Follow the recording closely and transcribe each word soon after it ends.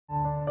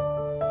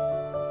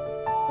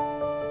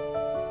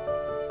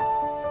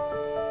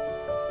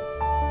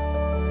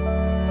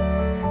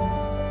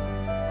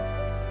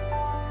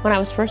When I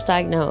was first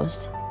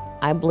diagnosed,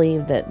 I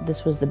believed that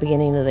this was the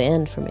beginning of the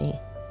end for me.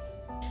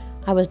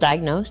 I was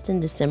diagnosed in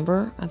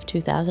December of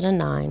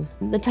 2009.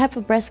 The type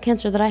of breast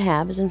cancer that I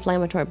have is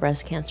inflammatory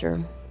breast cancer.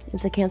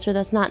 It's a cancer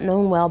that's not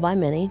known well by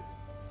many.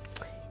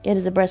 It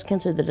is a breast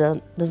cancer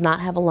that does not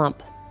have a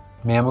lump.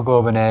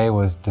 Mammoglobin A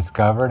was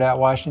discovered at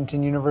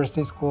Washington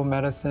University School of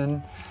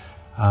Medicine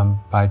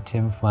by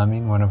Tim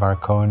Fleming, one of our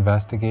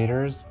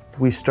co-investigators.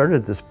 We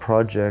started this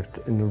project,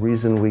 and the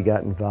reason we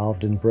got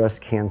involved in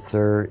breast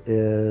cancer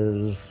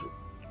is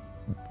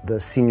the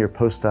senior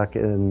postdoc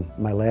in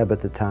my lab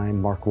at the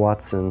time, Mark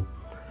Watson,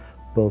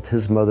 both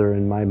his mother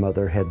and my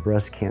mother had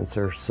breast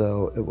cancer,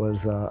 so it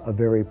was a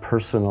very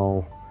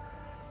personal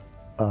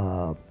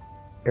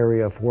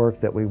area of work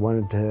that we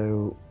wanted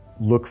to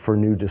look for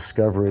new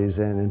discoveries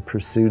and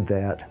pursued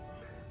that.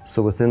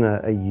 So within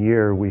a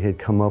year, we had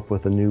come up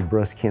with a new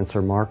breast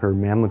cancer marker,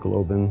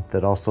 mammoglobin,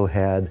 that also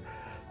had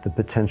the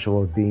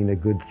potential of being a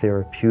good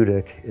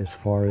therapeutic as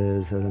far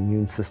as an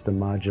immune system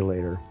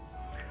modulator.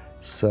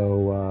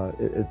 So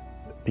it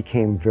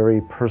became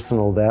very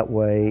personal that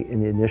way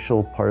in the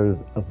initial part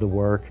of the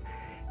work.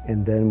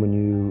 And then when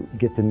you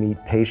get to meet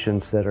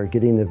patients that are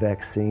getting the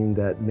vaccine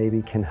that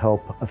maybe can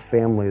help a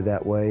family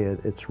that way,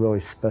 it's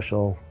really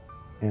special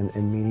and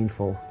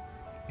meaningful.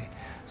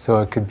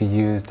 So it could be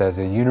used as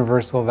a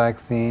universal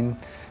vaccine,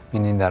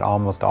 meaning that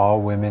almost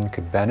all women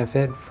could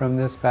benefit from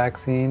this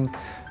vaccine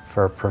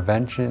for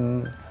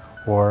prevention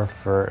or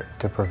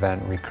to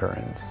prevent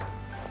recurrence.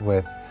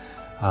 With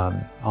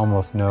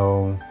almost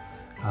no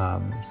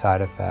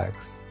side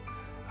effects,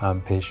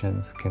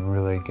 patients can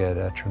really get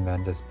a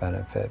tremendous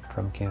benefit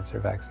from cancer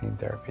vaccine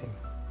therapy.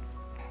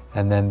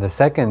 And then the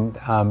second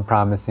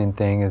promising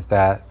thing is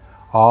that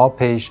all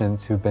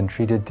patients who've been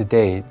treated to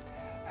date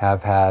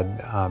have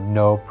had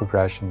no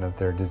progression of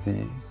their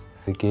disease.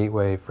 The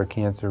gateway for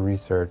cancer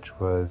research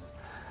was,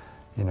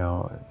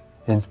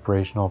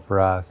 inspirational for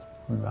us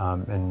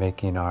in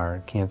making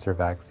our cancer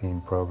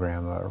vaccine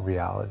program a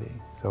reality.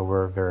 So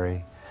we're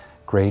very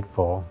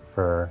grateful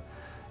for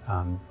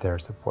their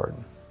support.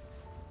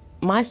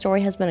 My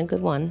story has been a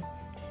good one,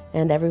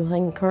 and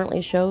everything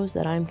currently shows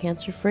that I'm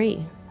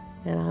cancer-free.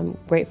 And I'm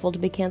grateful to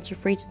be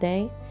cancer-free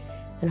today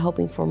and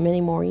hoping for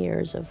many more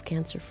years of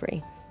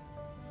cancer-free.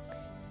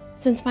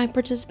 Since my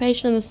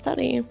participation in the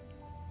study,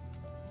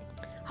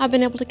 I've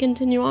been able to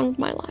continue on with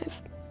my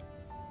life.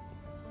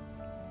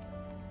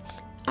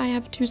 I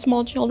have 2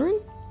 small children.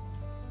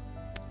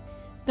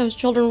 Those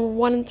children were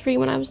 1 and 3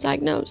 when I was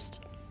diagnosed.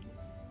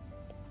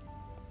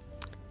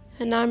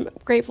 And I'm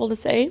grateful to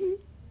say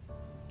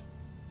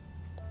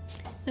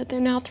that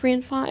they're now 3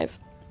 and 5.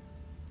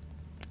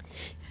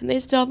 And they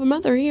still have a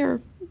mother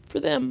here for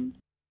them.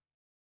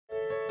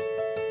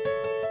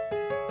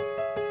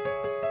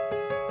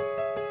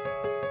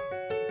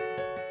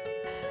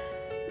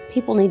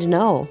 People need to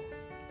know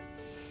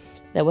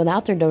that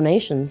without their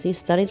donations, these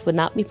studies would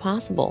not be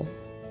possible.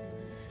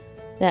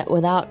 That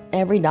without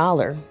every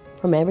dollar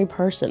from every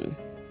person,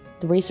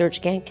 the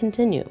research can't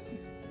continue.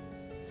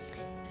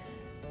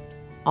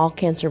 All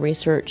cancer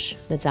research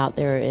that's out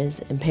there is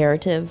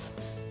imperative,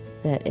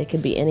 that it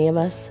could be any of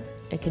us.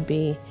 It could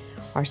be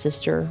our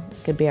sister,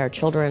 it could be our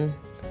children,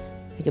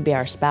 it could be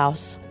our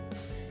spouse.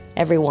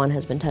 Everyone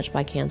has been touched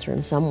by cancer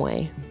in some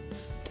way.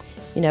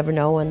 You never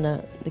know when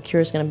the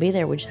cure is going to be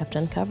there. We just have to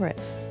uncover it.